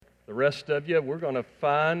The rest of you, we're going to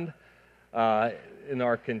find in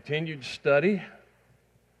our continued study.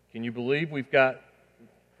 Can you believe we've got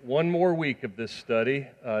one more week of this study?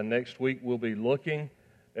 Next week we'll be looking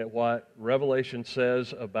at what Revelation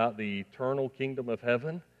says about the eternal kingdom of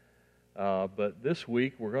heaven. But this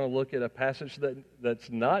week we're going to look at a passage that's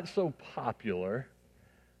not so popular.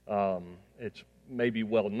 It's maybe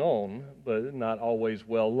well known, but not always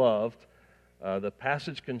well loved. The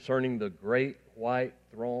passage concerning the great white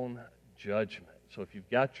throne judgment. So if you've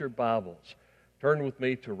got your Bibles, turn with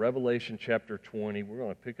me to Revelation chapter 20. We're going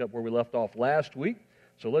to pick up where we left off last week.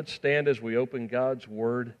 So let's stand as we open God's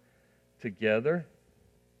Word together.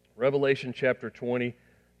 Revelation chapter 20.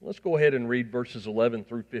 Let's go ahead and read verses 11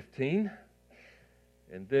 through 15.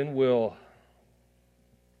 And then we'll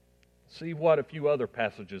see what a few other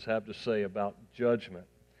passages have to say about judgment.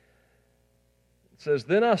 It says,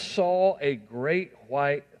 "Then I saw a great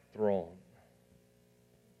white throne."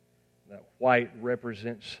 That white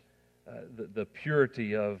represents the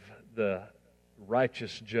purity of the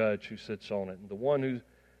righteous judge who sits on it.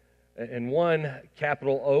 And one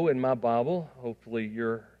capital O in my Bible, hopefully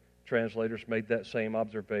your translators made that same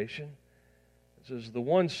observation. It says, "The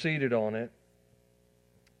one seated on it,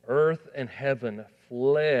 earth and heaven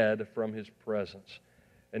fled from his presence,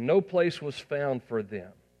 and no place was found for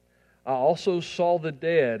them. I also saw the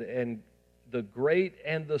dead, and the great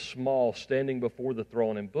and the small, standing before the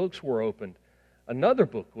throne, and books were opened. Another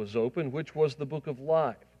book was opened, which was the book of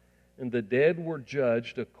life. And the dead were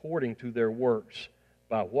judged according to their works,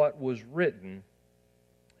 by what was written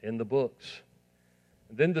in the books.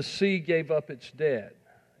 And then the sea gave up its dead,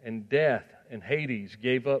 and death and Hades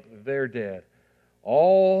gave up their dead.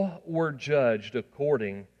 All were judged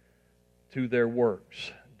according to their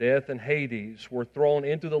works. Death and Hades were thrown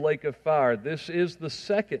into the lake of fire. This is the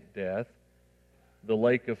second death, the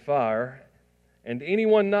lake of fire. And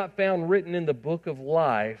anyone not found written in the book of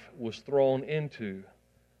life was thrown into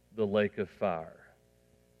the lake of fire."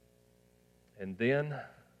 And then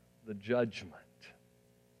the judgment.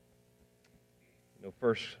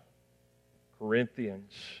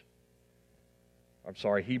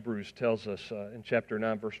 Hebrews tells us in chapter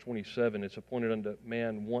 9, verse 27, it's appointed unto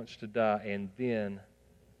man once to die, and then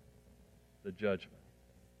the judgment.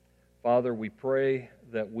 Father, we pray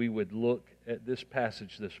that we would look at this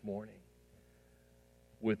passage this morning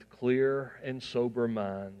with clear and sober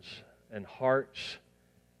minds and hearts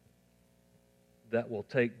that will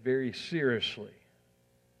take very seriously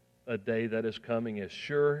a day that is coming, as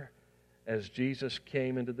sure as Jesus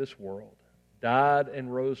came into this world, died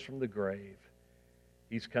and rose from the grave.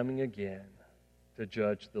 He's coming again to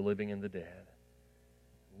judge the living and the dead.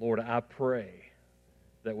 Lord, I pray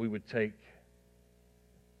that we would take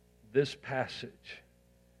this passage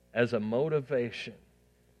as a motivation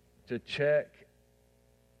to check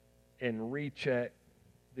and recheck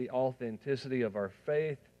the authenticity of our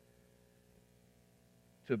faith,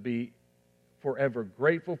 to be forever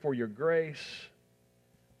grateful for your grace,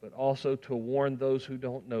 but also to warn those who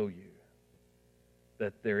don't know you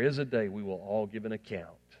that there is a day we will all give an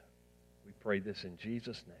account. We pray this in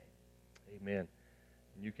Jesus' name. Amen.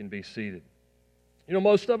 You can be seated. You know,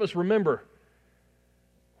 most of us remember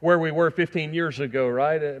where we were 15 years ago,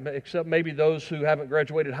 right? Except maybe those who haven't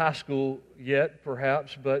graduated high school yet,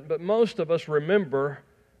 perhaps. But most of us remember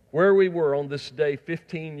where we were on this day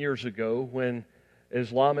 15 years ago when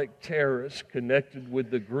Islamic terrorists connected with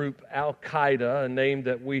the group Al-Qaeda, a name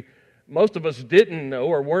that most of us didn't know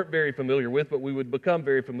or weren't very familiar with, but we would become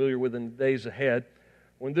very familiar with in the days ahead,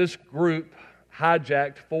 when this group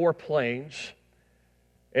hijacked 4 planes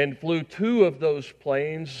and flew 2 of those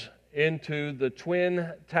planes into the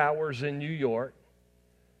Twin Towers in New York,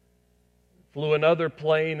 flew another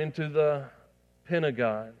plane into the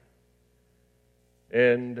Pentagon,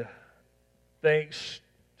 and thanks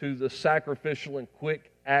to the sacrificial and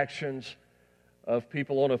quick actions of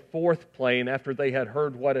people on a 4th plane, after they had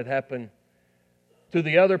heard what had happened to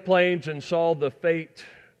the other planes and saw the fate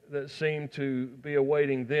that seemed to be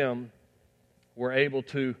awaiting them, were able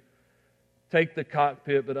to take the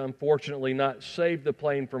cockpit, but unfortunately not save the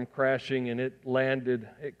plane from crashing, and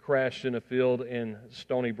it crashed in a field in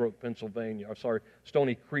Stony Creek,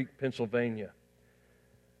 Pennsylvania.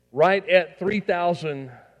 Right at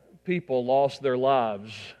 3,000 people lost their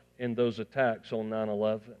lives in those attacks on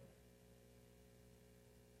 9/11.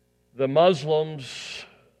 The Muslims,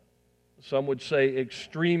 some would say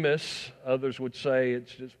extremists, others would say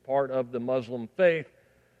it's just part of the Muslim faith,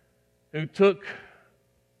 who took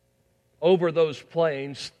over those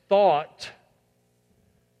planes, thought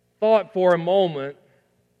for a moment,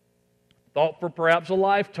 thought for perhaps a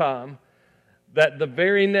lifetime, that the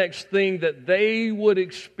very next thing that they would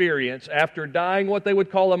experience after dying what they would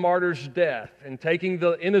call a martyr's death and taking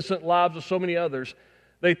the innocent lives of so many others,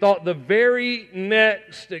 they thought the very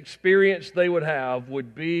next experience they would have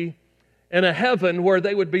would be in a heaven where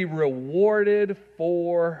they would be rewarded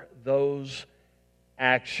for those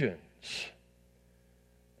actions.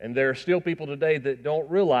 And there are still people today that don't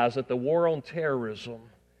realize that the war on terrorism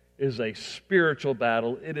is a spiritual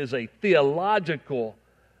battle. It is a theological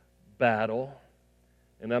battle.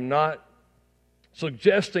 And I'm not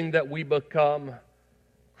suggesting that we become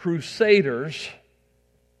crusaders,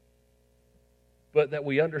 but that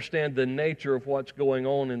we understand the nature of what's going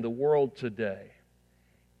on in the world today.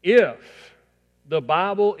 If the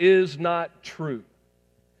Bible is not true,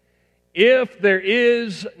 if there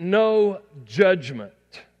is no judgment,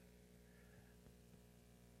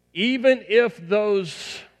 even if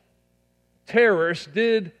those terrorists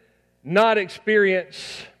did not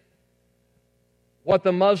experience what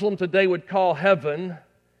the Muslim today would call heaven,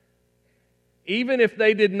 even if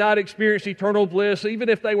they did not experience eternal bliss, even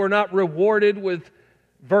if they were not rewarded with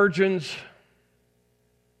virgins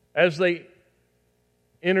as they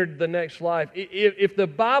entered the next life, if the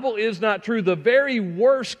Bible is not true, the very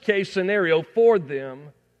worst case scenario for them,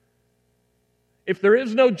 if there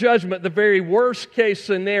is no judgment, the very worst case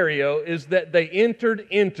scenario is that they entered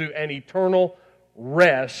into an eternal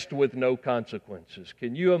rest with no consequences.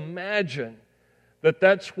 Can you imagine that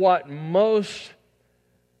that's what most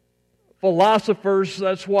philosophers,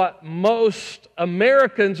 that's what most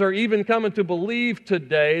Americans are even coming to believe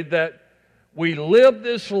today, that we live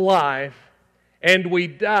this life and we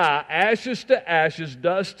die ashes to ashes,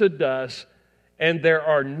 dust to dust, and there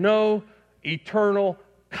are no eternal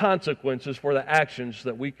consequences for the actions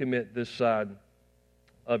that we commit this side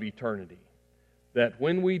of eternity. That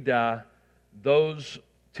when we die, those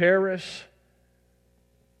terrorists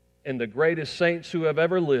and the greatest saints who have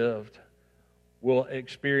ever lived will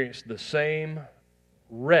experience the same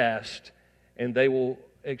rest, and they will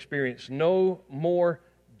experience no more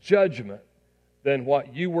judgment than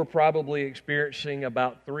what you were probably experiencing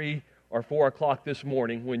about 3 or 4 o'clock this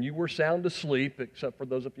morning when you were sound asleep, except for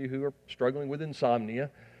those of you who are struggling with insomnia.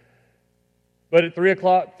 But at 3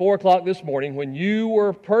 o'clock, 4 o'clock this morning, when you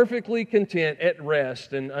were perfectly content at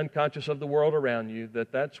rest and unconscious of the world around you,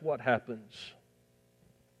 that's what happens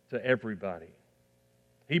to everybody.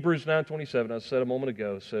 Hebrews 9:27, I said a moment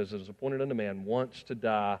ago, says, "It is appointed unto man once to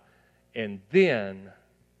die, and then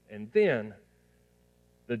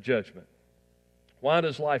the judgment." Why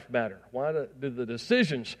does life matter? Why do the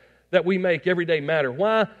decisions that we make every day matter?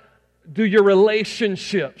 Why do your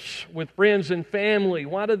relationships with friends and family,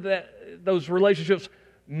 why do those relationships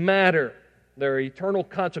matter? There are eternal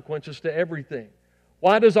consequences to everything.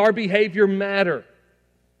 Why does our behavior matter?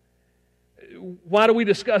 Why do we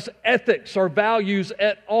discuss ethics or values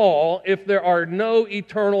at all if there are no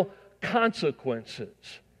eternal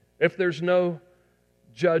consequences, if there's no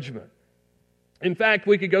judgment? In fact,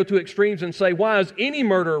 we could go to extremes and say, why is any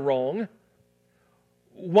murder wrong?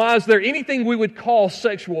 Why is there anything we would call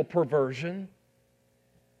sexual perversion?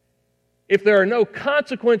 If there are no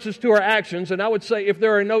consequences to our actions, and I would say if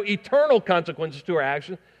there are no eternal consequences to our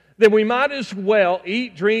actions, then we might as well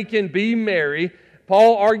eat, drink, and be merry.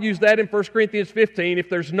 Paul argues that in 1 Corinthians 15. If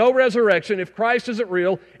there's no resurrection, if Christ isn't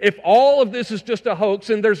real, if all of this is just a hoax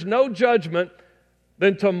and there's no judgment,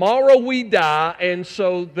 then tomorrow we die, and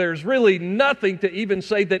so there's really nothing to even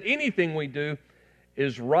say that anything we do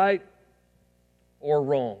is right or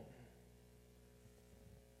wrong.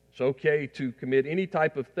 It's okay to commit any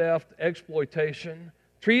type of theft, exploitation,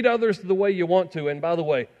 treat others the way you want to. And by the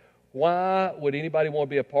way, why would anybody want to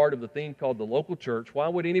be a part of the thing called the local church? Why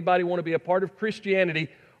would anybody want to be a part of Christianity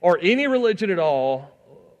or any religion at all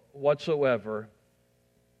whatsoever?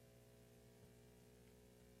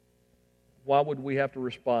 Why would we have to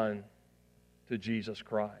respond to Jesus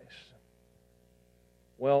Christ?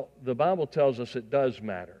 Well, the Bible tells us it does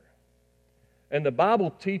matter. And the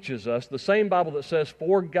Bible teaches us, the same Bible that says,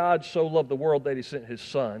 "For God so loved the world that He sent His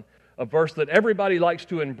Son," a verse that everybody likes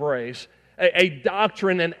to embrace, a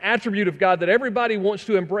doctrine, an attribute of God that everybody wants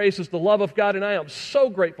to embrace is the love of God, and I am so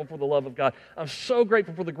grateful for the love of God. I'm so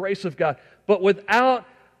grateful for the grace of God. But without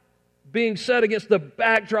being set against the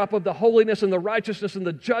backdrop of the holiness and the righteousness and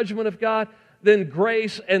the judgment of God, then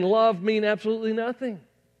grace and love mean absolutely nothing.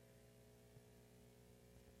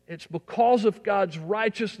 It's because of God's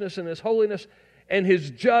righteousness and His holiness and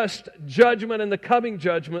His just judgment and the coming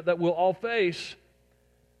judgment that we'll all face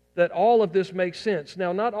that all of this makes sense.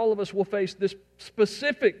 Now, not all of us will face this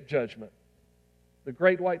specific judgment, the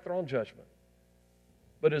great white throne judgment.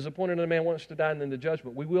 But as appointed unto man wants to die and then the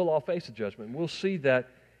judgment, we will all face a judgment. And we'll see that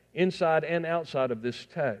inside and outside of this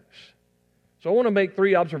text. So I want to make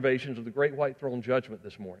 3 observations of the great white throne judgment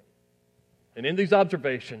this morning. And in these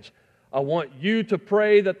observations, I want you to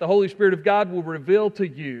pray that the Holy Spirit of God will reveal to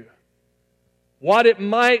you what it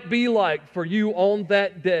might be like for you on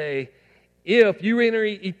that day if you enter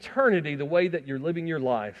eternity the way that you're living your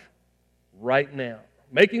life right now.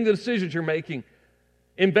 Making the decisions you're making,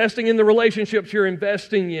 investing in the relationships you're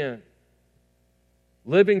investing in,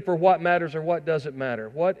 living for what matters or what doesn't matter.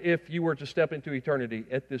 What if you were to step into eternity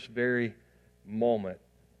at this very moment?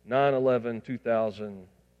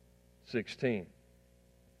 9/11/2016.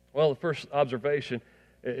 Well, the first observation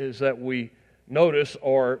is that we notice,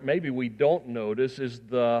 or maybe we don't notice, is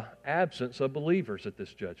the absence of believers at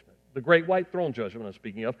this judgment. The great white throne judgment I'm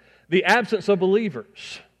speaking of. The absence of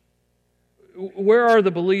believers. Where are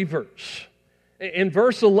the believers? In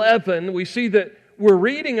verse 11, we see that we're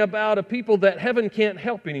reading about a people that heaven can't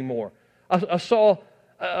help anymore. I saw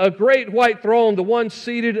a great white throne, the one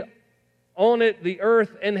seated on it, the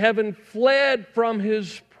earth and heaven fled from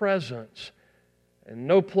His presence, and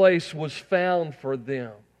no place was found for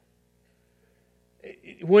them.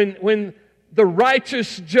 When the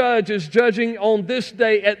righteous judge is judging on this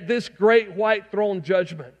day at this great white throne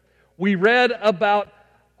judgment, we read about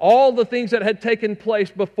all the things that had taken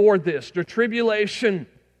place before this, the tribulation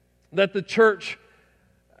that the church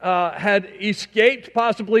had escaped,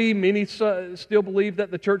 possibly. Many still believe that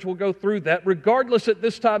the church will go through that. Regardless, at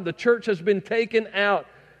this time, the church has been taken out.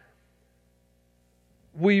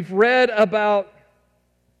 We've read about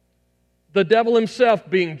the devil himself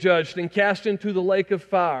being judged and cast into the lake of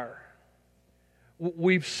fire.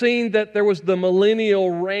 We've seen that there was the millennial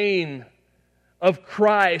reign of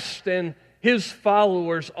Christ and His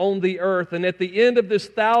followers on the earth. And at the end of this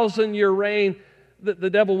 1,000-year reign, the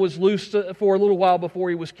devil was loosed for a little while before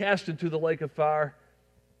he was cast into the lake of fire.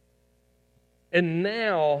 And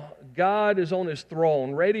now God is on His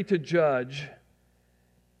throne, ready to judge,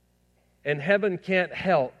 and heaven can't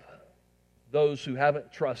help those who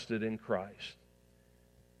haven't trusted in Christ.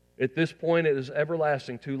 At this point, it is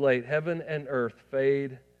everlasting too late. Heaven and earth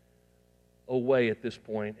fade away at this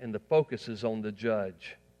point, and the focus is on the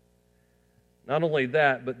judge. Not only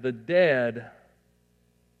that, but the dead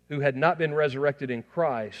who had not been resurrected in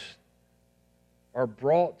Christ are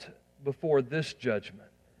brought before this judgment.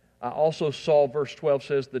 I also saw, verse 12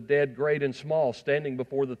 says, the dead, great and small, standing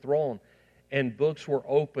before the throne, and books were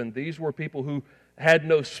opened. These were people who had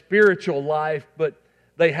no spiritual life, but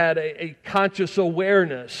they had a conscious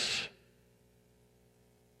awareness.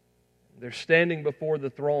 They're standing before the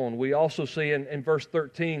throne. We also see in verse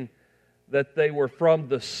 13 that they were from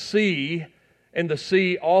the sea, and the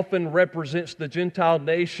sea often represents the Gentile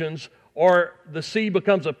nations, or the sea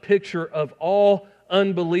becomes a picture of all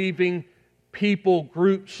unbelieving people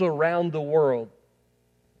groups around the world,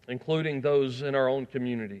 including those in our own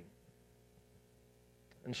community.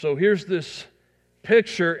 And so here's this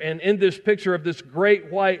picture, and in this picture of this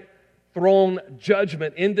great white throne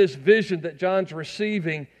judgment, in this vision that John's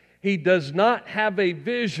receiving, he does not have a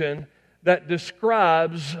vision that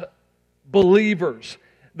describes believers,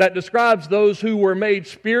 that describes those who were made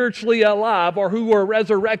spiritually alive or who were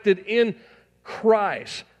resurrected in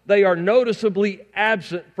Christ. They are noticeably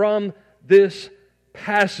absent from this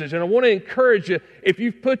passage. And I want to encourage you, if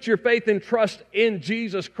you've put your faith and trust in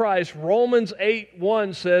Jesus Christ, Romans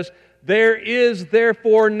 8:1 says, there is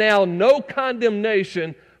therefore now no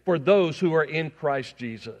condemnation for those who are in Christ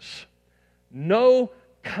Jesus. No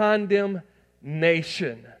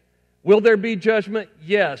condemnation. Will there be judgment?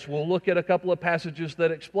 Yes. We'll look at a couple of passages that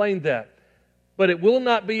explain that. But it will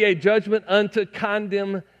not be a judgment unto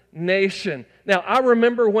condemnation. Now, I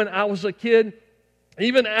remember when I was a kid,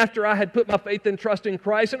 even after I had put my faith and trust in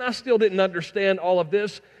Christ, and I still didn't understand all of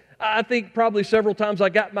this, I think probably several times I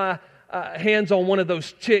got my hands on one of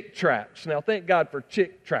those Chick tracts. Now, thank God for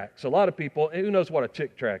Chick tracts. A lot of people, who knows what a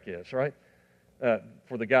Chick tract is, right?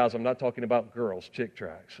 For the guys, I'm not talking about girls, Chick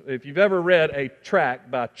tracts. If you've ever read a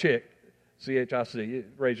tract by Chick, C-H-I-C,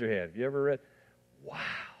 raise your hand. Have you ever read? Wow.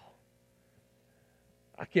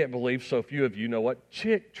 I can't believe so few of you know what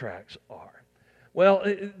Chick tracts are. Well,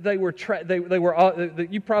 they were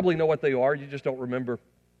you probably know what they are, you just don't remember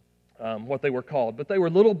what they were called. But they were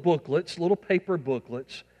little booklets, little paper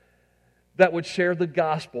booklets that would share the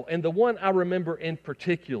gospel. And the one I remember in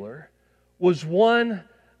particular was one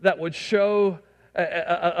that would show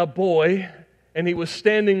a boy, and he was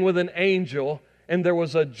standing with an angel, and there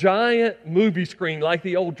was a giant movie screen like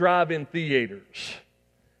the old drive-in theaters.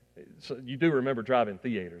 So you do remember drive-in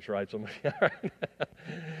theaters, right?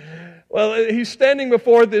 Well, he's standing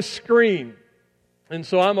before this screen, And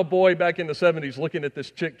so I'm a boy back in the 70s looking at this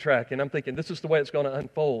Chick tract, and I'm thinking, this is the way it's going to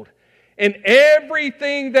unfold. And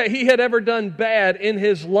everything that he had ever done bad in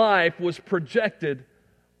his life was projected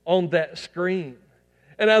on that screen.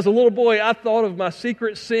 And as a little boy, I thought of my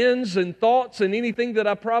secret sins and thoughts and anything that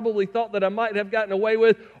I probably thought that I might have gotten away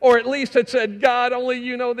with, or at least had said, God, only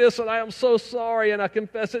you know this, and I am so sorry, and I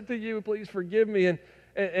confess it to you. Please forgive me. And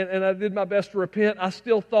I did my best to repent. I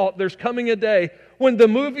still thought there's coming a day when the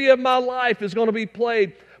movie of my life is going to be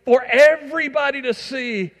played for everybody to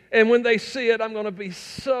see. And when they see it, I'm going to be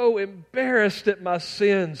so embarrassed at my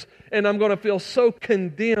sins, and I'm going to feel so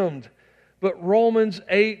condemned. But Romans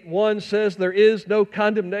 8:1 says there is no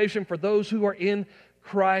condemnation for those who are in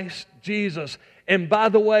Christ Jesus. And by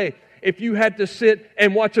the way, if you had to sit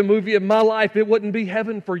and watch a movie of my life, it wouldn't be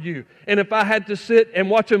heaven for you. And if I had to sit and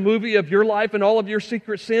watch a movie of your life and all of your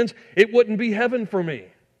secret sins, it wouldn't be heaven for me.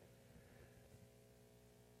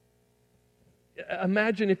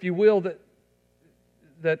 Imagine, if you will, that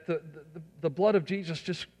the blood of Jesus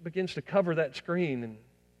just begins to cover that screen and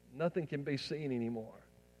nothing can be seen anymore.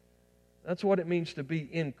 That's what it means to be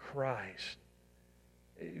in Christ.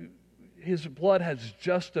 His blood has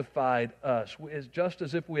justified us. It's just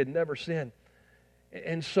as if we had never sinned.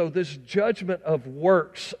 And so this judgment of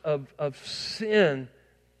works, of sin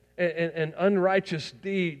and unrighteous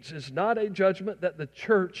deeds is not a judgment that the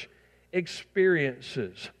church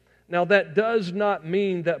experiences. Now, that does not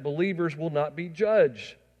mean that believers will not be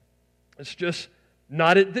judged. It's just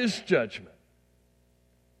not at this judgment.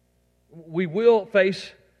 We will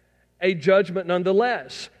face a judgment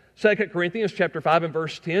nonetheless. 2 Corinthians chapter 5 and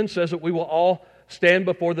verse 10 says that we will all stand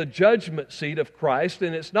before the judgment seat of Christ,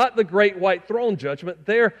 and it's not the great white throne judgment.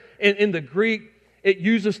 There in the Greek, it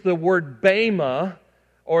uses the word bema,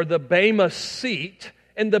 or the bema seat.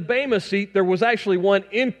 And the bema seat, there was actually one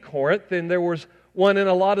in Corinth, and there was one in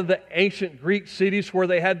a lot of the ancient Greek cities where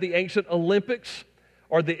they had the ancient Olympics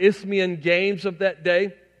or the Isthmian Games of that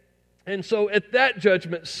day. And so at that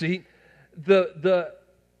judgment seat, the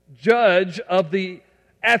judge of the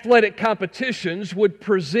athletic competitions would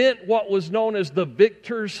present what was known as the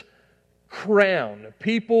victor's crown.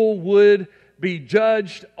 People would be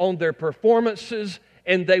judged on their performances,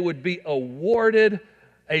 and they would be awarded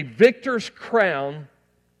a victor's crown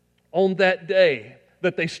on that day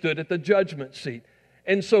that they stood at the judgment seat.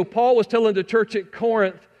 And so Paul was telling the church at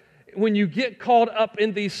Corinth, when you get caught up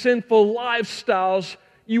in these sinful lifestyles,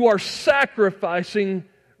 you are sacrificing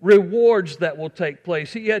rewards that will take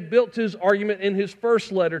place. He had built his argument in his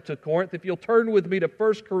first letter to Corinth. If you'll turn with me to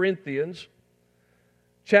 1 Corinthians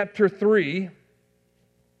chapter 3,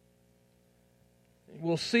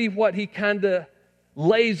 we'll see what he kind of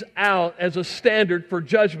lays out as a standard for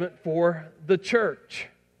judgment for the church,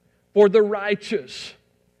 for the righteous.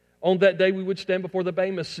 On that day we would stand before the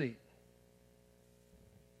Bema seat.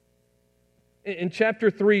 In chapter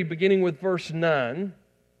 3, beginning with verse 9,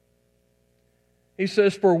 he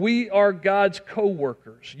says, "For we are God's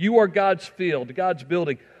co-workers. You are God's field, God's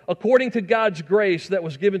building. According to God's grace that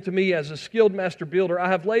was given to me as a skilled master builder, I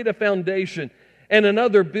have laid a foundation, and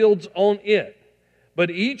another builds on it.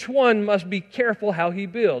 But each one must be careful how he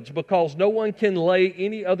builds, because no one can lay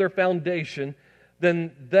any other foundation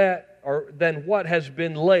than what has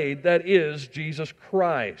been laid, that is, Jesus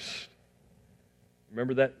Christ."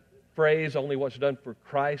 Remember that phrase, only what's done for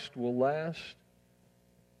Christ will last?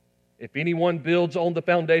 If anyone builds on the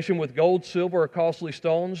foundation with gold, silver, or costly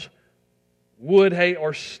stones, wood, hay,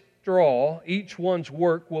 or straw, each one's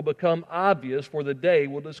work will become obvious, for the day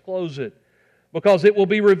will disclose it, because it will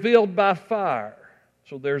be revealed by fire.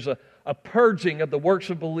 So there's a purging of the works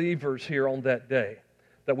of believers here on that day,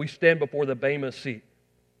 that we stand before the Bema seat.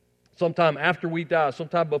 Sometime after we die,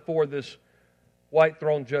 sometime before this white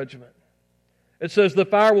throne judgment. It says, "The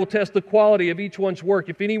fire will test the quality of each one's work.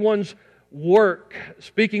 If anyone's work,"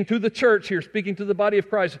 speaking to the church here, speaking to the body of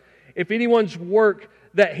Christ, "if anyone's work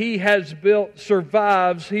that he has built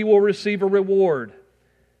survives, he will receive a reward.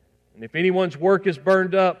 And if anyone's work is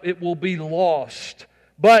burned up, it will be lost.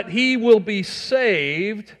 But he will be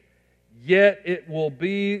saved, yet it will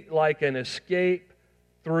be like an escape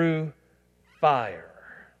through fire."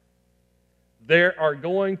 There are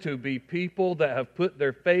going to be people that have put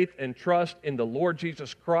their faith and trust in the Lord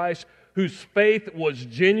Jesus Christ, whose faith was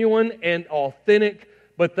genuine and authentic,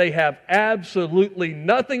 but they have absolutely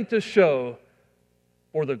nothing to show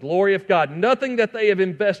for the glory of God, nothing that they have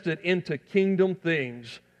invested into kingdom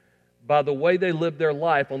things by the way they live their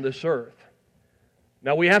life on this earth.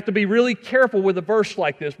 Now, we have to be really careful with a verse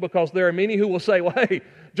like this, because there are many who will say, "Well, hey,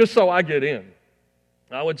 just so I get in."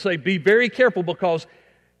 I would say be very careful, because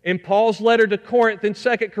in Paul's letter to Corinth in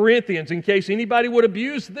 2 Corinthians, in case anybody would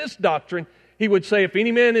abuse this doctrine, He would say, if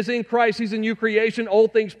any man is in Christ, he's a new creation.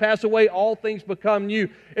 Old things pass away, all things become new.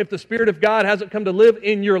 If the Spirit of God hasn't come to live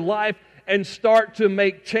in your life and start to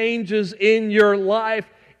make changes in your life,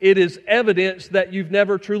 it is evidence that you've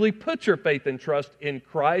never truly put your faith and trust in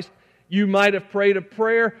Christ. You might have prayed a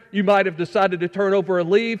prayer. You might have decided to turn over a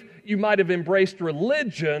leaf. You might have embraced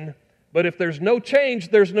religion. But if there's no change,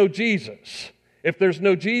 there's no Jesus. If there's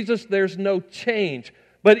no Jesus, there's no change.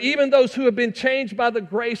 But even those who have been changed by the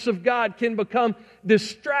grace of God can become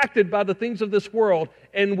distracted by the things of this world,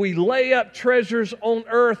 and we lay up treasures on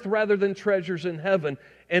earth rather than treasures in heaven.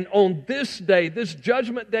 And on this day, this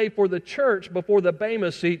judgment day for the church before the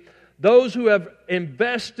Bema seat, those who have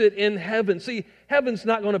invested in heaven, see, heaven's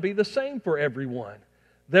not going to be the same for everyone.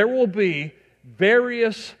 There will be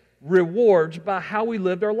various rewards by how we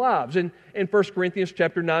lived our lives. In 1 Corinthians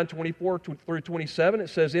chapter 9, 24 through 27, it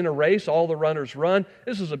says, in a race, all the runners run.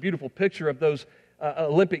 This is a beautiful picture of those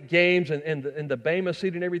Olympic Games and the Bema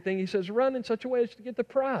seat and everything. He says, run in such a way as to get the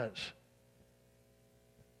prize.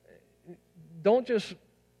 Don't just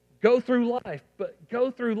go through life, but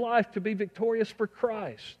go through life to be victorious for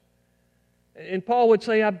Christ. And Paul would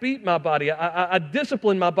say, I beat my body, I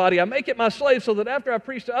discipline my body, I make it my slave so that after I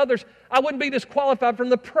preach to others, I wouldn't be disqualified from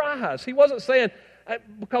the prize. He wasn't saying,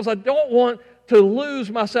 because I don't want to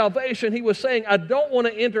lose my salvation. He was saying, I don't want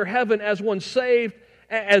to enter heaven as one saved,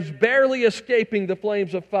 as barely escaping the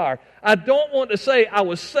flames of fire. I don't want to say I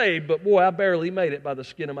was saved, but boy, I barely made it by the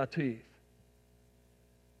skin of my teeth.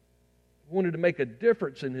 He wanted to make a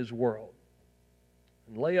difference in his world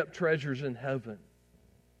and lay up treasures in heaven.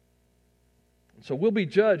 So we'll be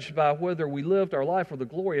judged by whether we lived our life for the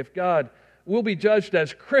glory of God. We'll be judged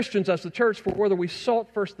as Christians, as the church, for whether we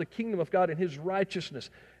sought first the kingdom of God and His righteousness.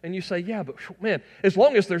 And you say, yeah, but man, as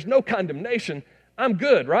long as there's no condemnation, I'm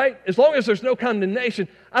good, right? As long as there's no condemnation,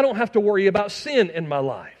 I don't have to worry about sin in my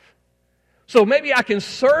life. So maybe I can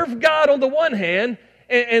serve God on the one hand,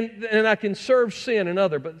 and I can serve sin in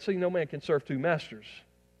other. But see, no man can serve two masters.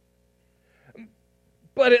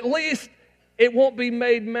 But at least it won't be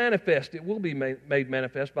made manifest. It will be made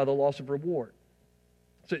manifest by the loss of reward.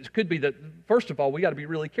 So it could be that, first of all, we got to be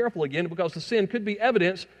really careful again, because the sin could be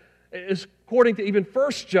evidence, according to even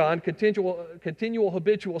 1 John, continual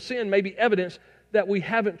habitual sin may be evidence that we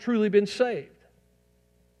haven't truly been saved,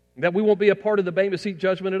 that we won't be a part of the Bema seat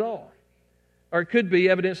judgment at all. Or it could be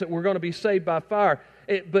evidence that we're going to be saved by fire.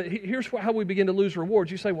 But here's how we begin to lose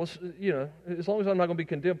rewards. You say, well, you know, as long as I'm not going to be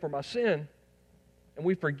condemned for my sin, and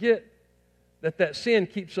we forget that sin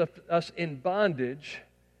keeps us in bondage,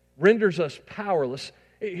 renders us powerless.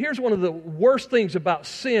 Here's one of the worst things about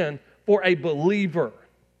sin for a believer.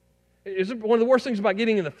 It's one of the worst things about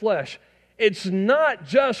getting in the flesh. It's not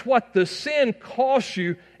just what the sin costs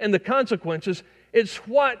you and the consequences. It's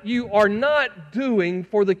what you are not doing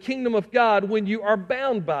for the kingdom of God when you are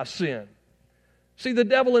bound by sin. See, the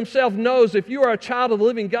devil himself knows if you are a child of the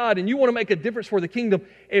living God and you want to make a difference for the kingdom,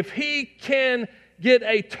 if he can get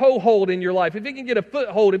a toehold in your life, if he can get a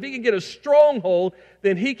foothold, if he can get a stronghold,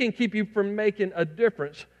 then he can keep you from making a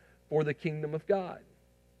difference for the kingdom of God.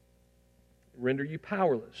 Render you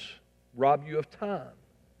powerless, rob you of time,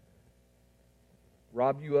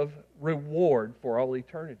 rob you of reward for all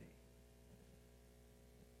eternity.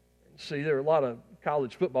 See, there are a lot of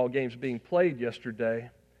college football games being played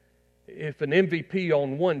yesterday. If an MVP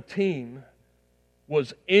on one team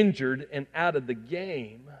was injured and out of the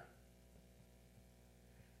game,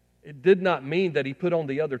 it did not mean that he put on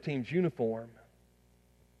the other team's uniform,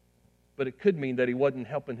 but it could mean that he wasn't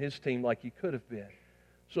helping his team like he could have been.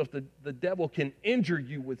 So if the devil can injure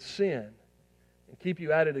you with sin and keep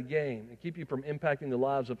you out of the game and keep you from impacting the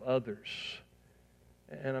lives of others,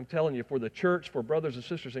 and I'm telling you, for the church, for brothers and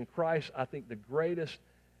sisters in Christ, I think the greatest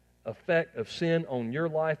effect of sin on your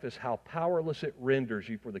life is how powerless it renders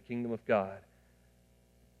you for the kingdom of God.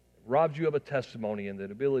 It robs you of a testimony and the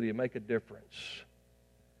ability to make a difference.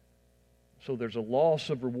 So there's a loss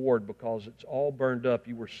of reward because it's all burned up.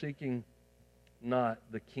 You were seeking not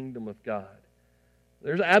the kingdom of God.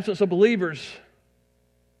 There's an absence of believers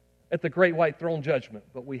at the great white throne judgment,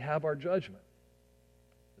 but we have our judgment.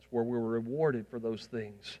 It's where we're rewarded for those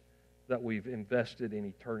things that we've invested in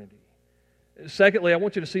eternity. Secondly, I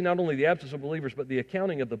want you to see not only the absence of believers, but the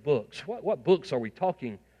accounting of the books. What books are we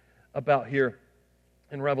talking about here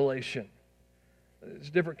in Revelation?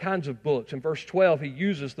 There's different kinds of books. In verse 12, he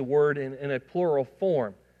uses the word in a plural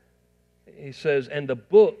form. He says, and the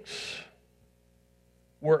books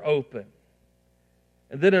were open.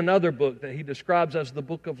 And then another book that he describes as the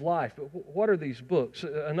book of life. But what are these books?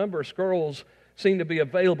 A number of scrolls seem to be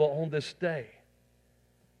available on this day.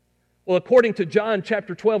 Well, according to John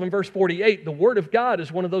chapter 12 and verse 48, the Word of God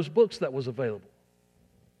is one of those books that was available.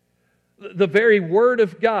 The very Word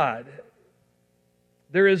of God.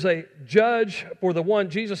 There is a judge for the one,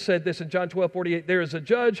 Jesus said this in John 12:48, there is a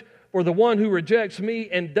judge for the one who rejects me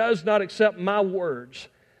and does not accept my words.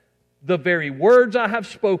 The very words I have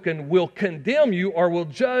spoken will condemn you or will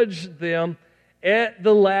judge them at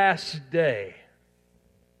the last day.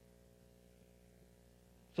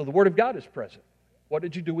 So the Word of God is present. What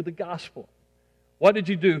did you do with the gospel? What did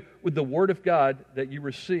you do with the Word of God that you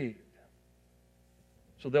received?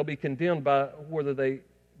 So they'll be condemned by whether they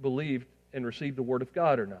believed and received the Word of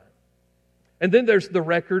God or not. And then there's the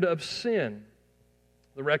record of sin.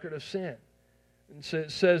 The record of sin. And so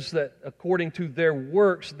it says that according to their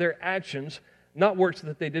works, their actions, not works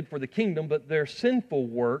that they did for the kingdom, but their sinful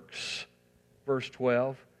works, verse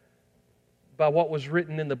 12, by what was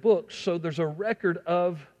written in the books. So there's a record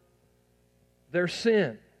of their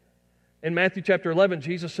sin. In Matthew chapter 11,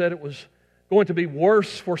 Jesus said it was going to be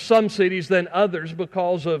worse for some cities than others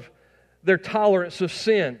because of their tolerance of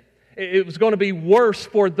sin. It was going to be worse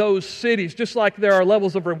for those cities. Just like there are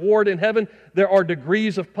levels of reward in heaven, there are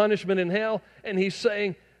degrees of punishment in hell. And He's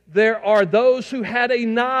saying there are those who had a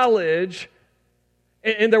knowledge,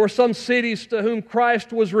 and there were some cities to whom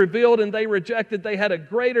Christ was revealed and they rejected. They had a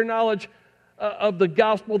greater knowledge of the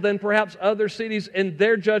gospel than perhaps other cities, and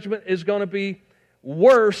their judgment is going to be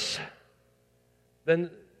worse than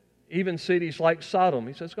even cities like Sodom.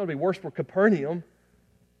 He says it's going to be worse for Capernaum.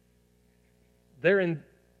 They're in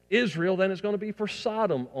Israel than it's going to be for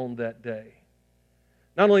Sodom on that day.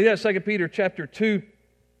 Not only that, 2 Peter chapter 2,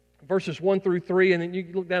 verses 1 through 3, and then you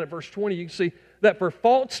look down at verse 20, you can see that for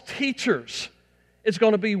false teachers, it's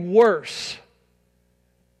going to be worse.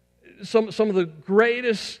 Some of the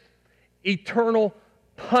greatest eternal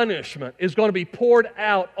punishment is going to be poured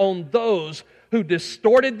out on those who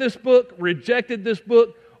distorted this book, rejected this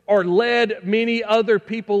book, or led many other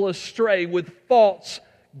people astray with false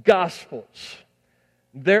gospels.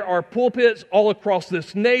 There are pulpits all across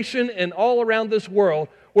this nation and all around this world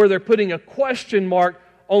where they're putting a question mark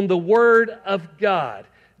on the Word of God.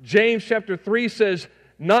 James chapter 3 says,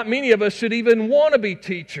 not many of us should even want to be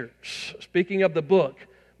teachers, speaking of the book,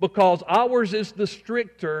 because ours is the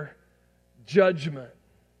stricter judgment.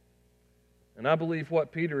 And I believe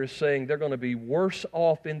what Peter is saying, they're going to be worse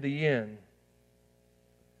off in the end,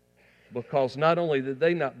 because not only did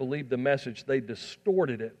they not believe the message, they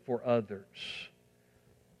distorted it for others.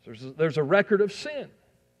 There's a record of sin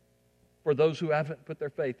for those who haven't put their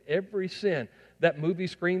faith. Every sin. That movie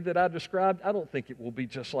screen that I described, I don't think it will be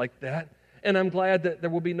just like that. And I'm glad that there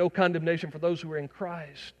will be no condemnation for those who are in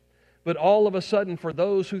Christ. But all of a sudden, for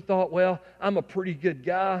those who thought, well, I'm a pretty good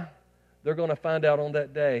guy, they're going to find out on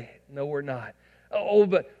that day, no, we're not. Oh,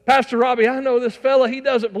 but Pastor Robbie, I know this fella, he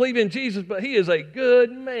doesn't believe in Jesus, but he is a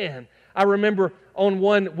good man. I remember on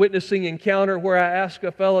one witnessing encounter where I asked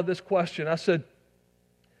a fella this question. I said,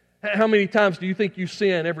 how many times do you think you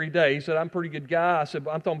sin every day? He said, I'm a pretty good guy. I said,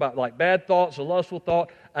 I'm talking about like bad thoughts, a lustful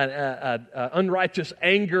thought, an unrighteous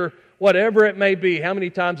anger, whatever it may be. How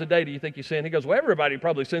many times a day do you think you sin? He goes, well, everybody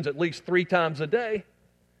probably sins at least 3 times a day.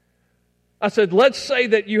 I said, let's say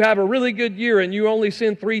that you have a really good year and you only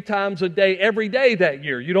sin 3 times a day every day that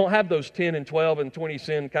year. You don't have those 10 and 12 and 20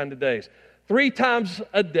 sin kind of days. 3 times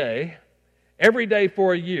a day, every day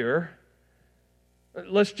for a year.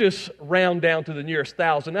 Let's just round down to the nearest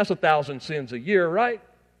 1,000. That's 1,000 sins a year, right?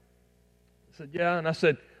 I said, yeah. And I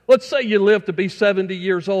said, let's say you live to be 70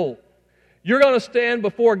 years old. You're going to stand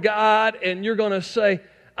before God and you're going to say,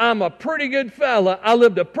 I'm a pretty good fella. I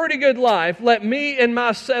lived a pretty good life. Let me and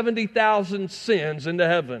my 70,000 sins into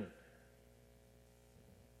heaven.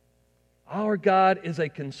 Our God is a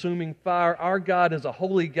consuming fire. Our God is a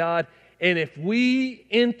holy God. And if we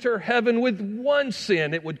enter heaven with one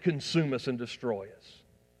sin, it would consume us and destroy us.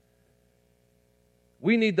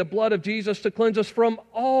 We need the blood of Jesus to cleanse us from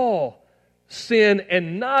all sin.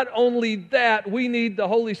 And not only that, we need the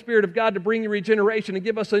Holy Spirit of God to bring regeneration and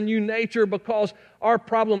give us a new nature, because our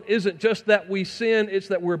problem isn't just that we sin, it's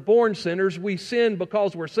that we're born sinners. We sin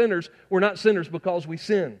because we're sinners. We're not sinners because we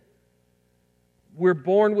sin. We're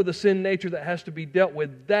born with a sin nature that has to be dealt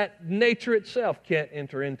with. That nature itself can't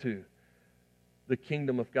enter into the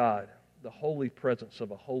kingdom of God, the holy presence of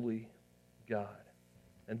a holy God.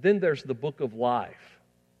 And then there's the book of life.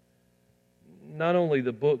 Not only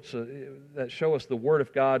the books that show us the Word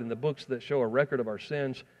of God and the books that show a record of our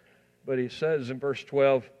sins, but he says in verse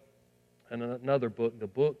 12, and another book, the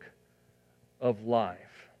book of life.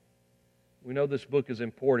 We know this book is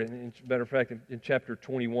important. As a matter of fact, in chapter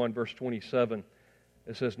 21, verse 27,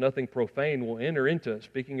 it says, nothing profane will enter into it.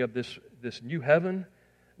 Speaking of this new heaven,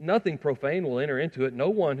 nothing profane will enter into it, no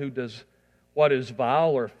one who does what is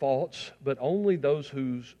vile or false, but only those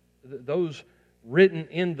written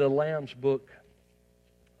in the Lamb's book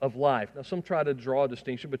of life. Now, some try to draw a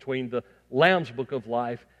distinction between the Lamb's book of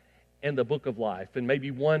life and the book of life, and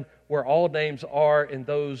maybe one where all names are, and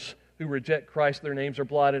those who reject Christ, their names are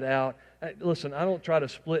blotted out. Listen, I don't try to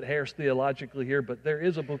split hairs theologically here, but there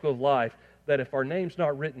is a book of life that if our name's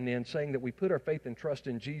not written in, saying that we put our faith and trust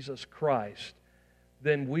in Jesus Christ,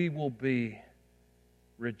 then we will be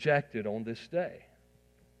rejected on this day.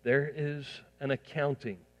 There is an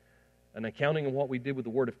accounting of what we did with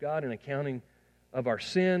the Word of God, an accounting of our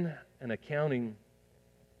sin, an accounting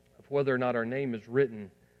of whether or not our name is written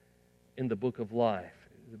in the book of life.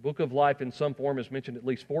 The book of life in some form is mentioned at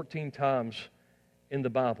least 14 times in the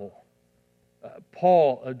Bible.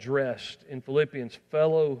 Paul addressed in Philippians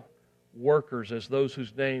fellow workers as those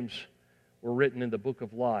whose names were written in the book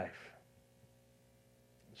of life.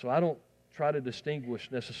 So I don't try to distinguish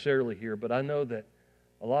necessarily here, but I know that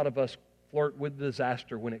a lot of us flirt with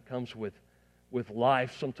disaster when it comes with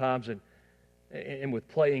life sometimes and with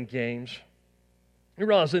playing games. You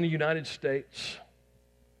realize in the United States,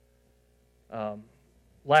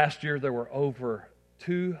 last year there were over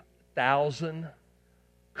 2,000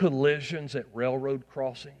 collisions at railroad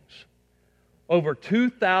crossings. Over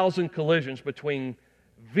 2,000 collisions between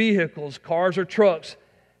vehicles, cars or trucks,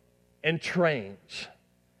 and trains.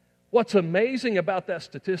 What's amazing about that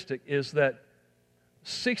statistic is that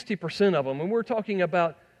 60% of them, and we're talking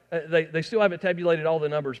about, they still haven't tabulated all the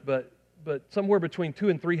numbers, but somewhere between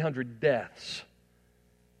 200 and 300 deaths.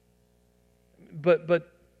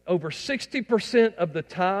 But over 60% of the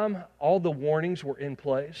time, all the warnings were in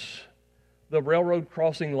place. The railroad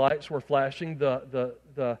crossing lights were flashing.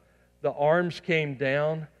 The arms came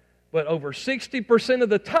down. But over 60% of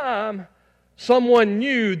the time, someone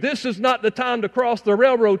knew this is not the time to cross the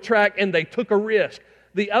railroad track, and they took a risk.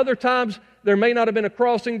 The other times, there may not have been a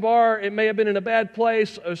crossing bar. It may have been in a bad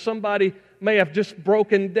place, or somebody may have just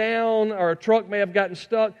broken down, or a truck may have gotten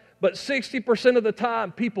stuck. But 60% of the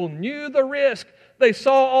time, people knew the risk. They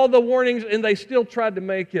saw all the warnings, and they still tried to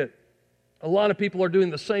make it. A lot of people are doing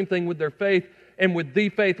the same thing with their faith and with the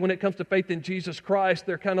faith. When it comes to faith in Jesus Christ,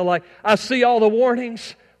 they're kind of like, I see all the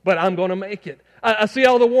warnings, but I'm going to make it. I see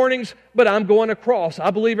all the warnings, but I'm going across. I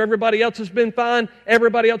believe everybody else has been fine.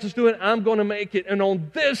 Everybody else is doing it. I'm going to make it. And on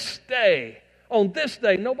this day,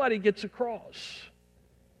 nobody gets across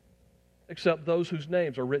except those whose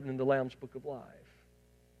names are written in the Lamb's book of life.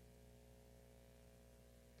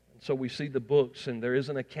 And so we see the books, and there is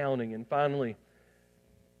an accounting. And finally,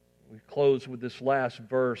 we close with this last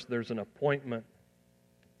verse. There's an appointment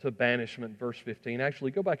to banishment, verse 15. Actually,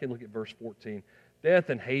 go back and look at verse 14. Death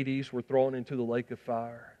and Hades were thrown into the lake of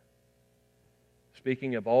fire.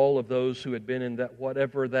 Speaking of all of those who had been in that,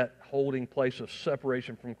 whatever that holding place of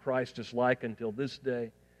separation from Christ is like until this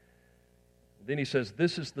day. Then he says,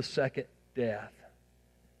 this is the second death.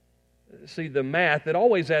 See, the math, it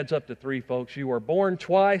always adds up to 3, folks. You are born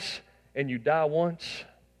twice and you die once.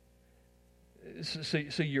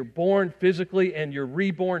 So you're born physically and you're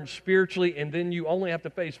reborn spiritually, and then you only have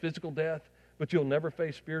to face physical death, but you'll never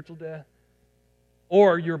face spiritual death.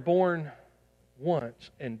 Or you're born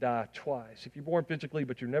once and die twice. If you're born physically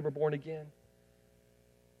but you're never born again,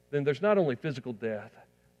 then there's not only physical death,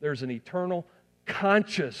 there's an eternal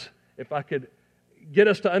conscious, if I could get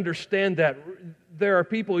us to understand that. There are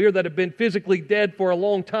people here that have been physically dead for a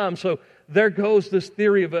long time, so there goes this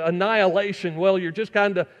theory of annihilation. Well, you're just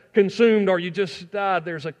kind of consumed or you just died.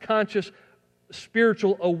 There's a conscious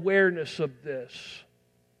spiritual awareness of this.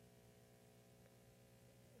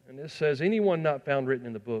 And this says, anyone not found written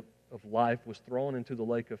in the book of life was thrown into the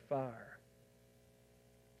lake of fire.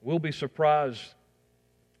 We'll be surprised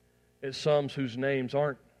at some whose names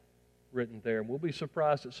aren't written there. And we'll be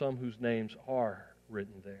surprised at some whose names are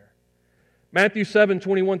written there. Matthew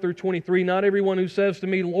 7:21-23, not everyone who says to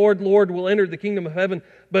me, Lord, Lord, will enter the kingdom of heaven,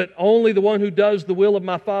 but only the one who does the will of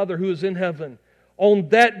my Father who is in heaven. On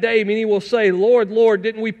that day, many will say, Lord, Lord,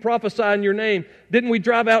 didn't we prophesy in your name? Didn't we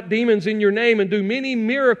drive out demons in your name and do many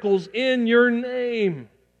miracles in your name?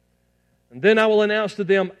 And then I will announce to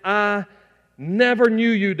them, I never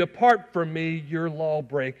knew you. Depart from me, you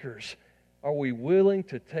lawbreakers. Are we willing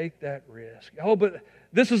to take that risk? Oh, but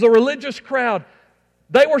this is a religious crowd.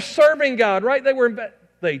 They were serving God, right?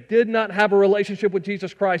 They did not have a relationship with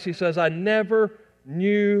Jesus Christ. He says, I never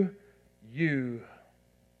knew you.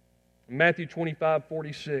 Matthew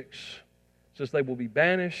 25:46 says they will be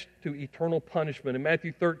banished to eternal punishment. In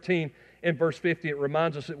Matthew 13 and verse 50, it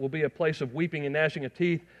reminds us it will be a place of weeping and gnashing of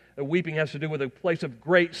teeth. Weeping has to do with a place of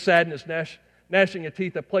great sadness, gnashing of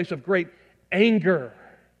teeth, a place of great anger.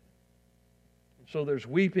 So there's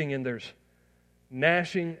weeping and there's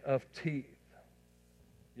gnashing of teeth.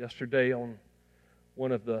 Yesterday on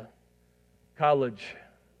one of the college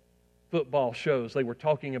football shows, they were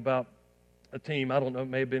talking about a team. I don't know, it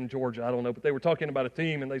may have been Georgia, I don't know, but they were talking about a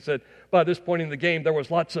team, and they said by this point in the game there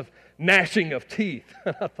was lots of gnashing of teeth.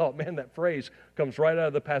 And I thought, man, that phrase comes right out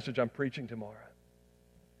of the passage I'm preaching tomorrow.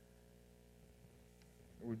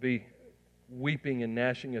 There would be weeping and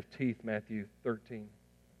gnashing of teeth, Matthew 13,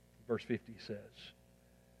 verse 50 says.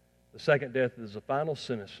 The second death is the final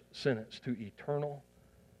sentence to eternal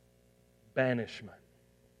banishment,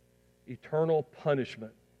 eternal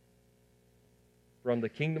punishment from the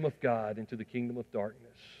kingdom of God into the kingdom of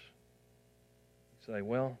darkness. You say,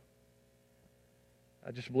 well,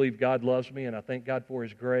 I just believe God loves me, and I thank God for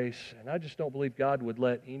His grace, and I just don't believe God would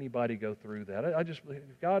let anybody go through that. I just believe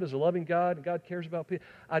God is a loving God, and God cares about people.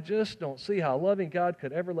 I just don't see how a loving God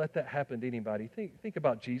could ever let that happen to anybody. Think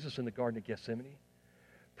about Jesus in the Garden of Gethsemane,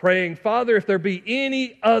 praying, Father, if there be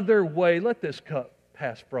any other way, let this cup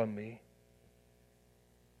pass from me.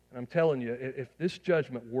 And I'm telling you, if this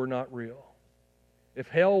judgment were not real, if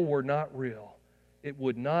hell were not real, it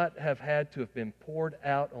would not have had to have been poured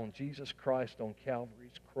out on Jesus Christ on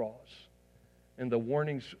Calvary's cross. And the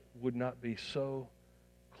warnings would not be so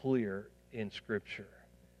clear in Scripture.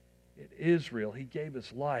 It is real. He gave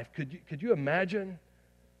His life. Could you imagine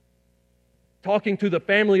talking to the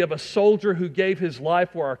family of a soldier who gave his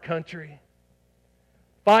life for our country,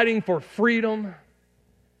 fighting for freedom,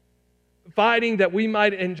 fighting that we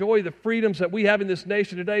might enjoy the freedoms that we have in this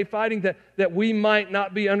nation today, fighting that we might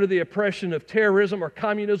not be under the oppression of terrorism or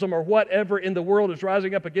communism or whatever in the world is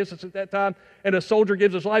rising up against us at that time, and a soldier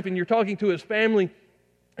gives his life, and you're talking to his family,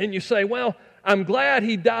 and you say, well, I'm glad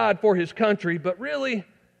he died for his country, but really,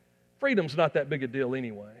 freedom's not that big a deal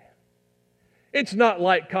anyway. It's not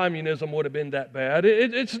like communism would have been that bad.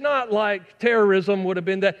 It's not like terrorism would have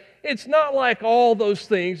been that. It's not like all those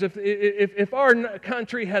things. If our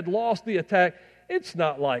country had lost the attack, it's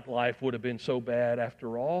not like life would have been so bad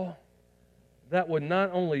after all. That would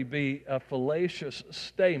not only be a fallacious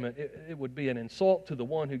statement, it would be an insult to the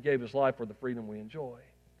one who gave his life for the freedom we enjoy.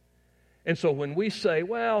 And so when we say,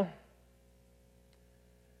 well,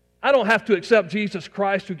 I don't have to accept Jesus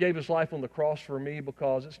Christ who gave His life on the cross for me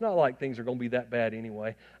because it's not like things are going to be that bad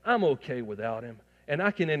anyway. I'm okay without Him, and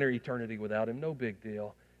I can enter eternity without Him. No big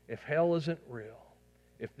deal. If hell isn't real,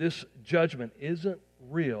 if this judgment isn't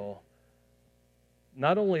real,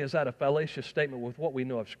 not only is that a fallacious statement with what we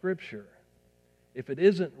know of Scripture, if it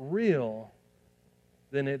isn't real,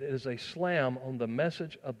 then it is a slam on the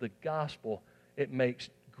message of the gospel. It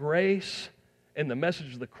makes grace and the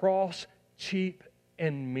message of the cross cheap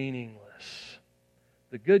and meaningless.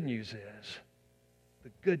 The good news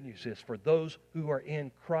is for those who are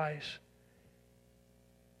in Christ,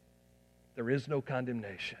 there is no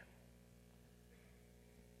condemnation.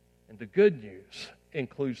 And the good news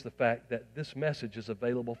includes the fact that this message is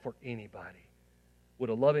available for anybody. Would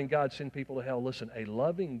a loving God send people to hell? Listen, a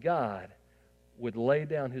loving God would lay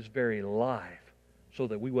down His very life so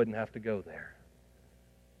that we wouldn't have to go there,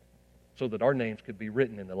 so that our names could be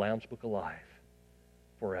written in the Lamb's Book of Life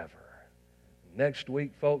forever. Next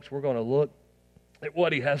week, folks, we're going to look at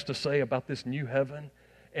what He has to say about this new heaven,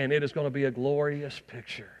 and it is going to be a glorious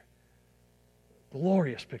picture.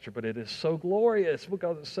 Glorious picture, but it is so glorious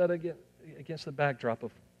because it's set against the backdrop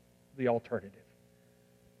of the alternative.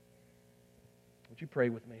 Would you pray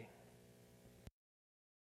with me?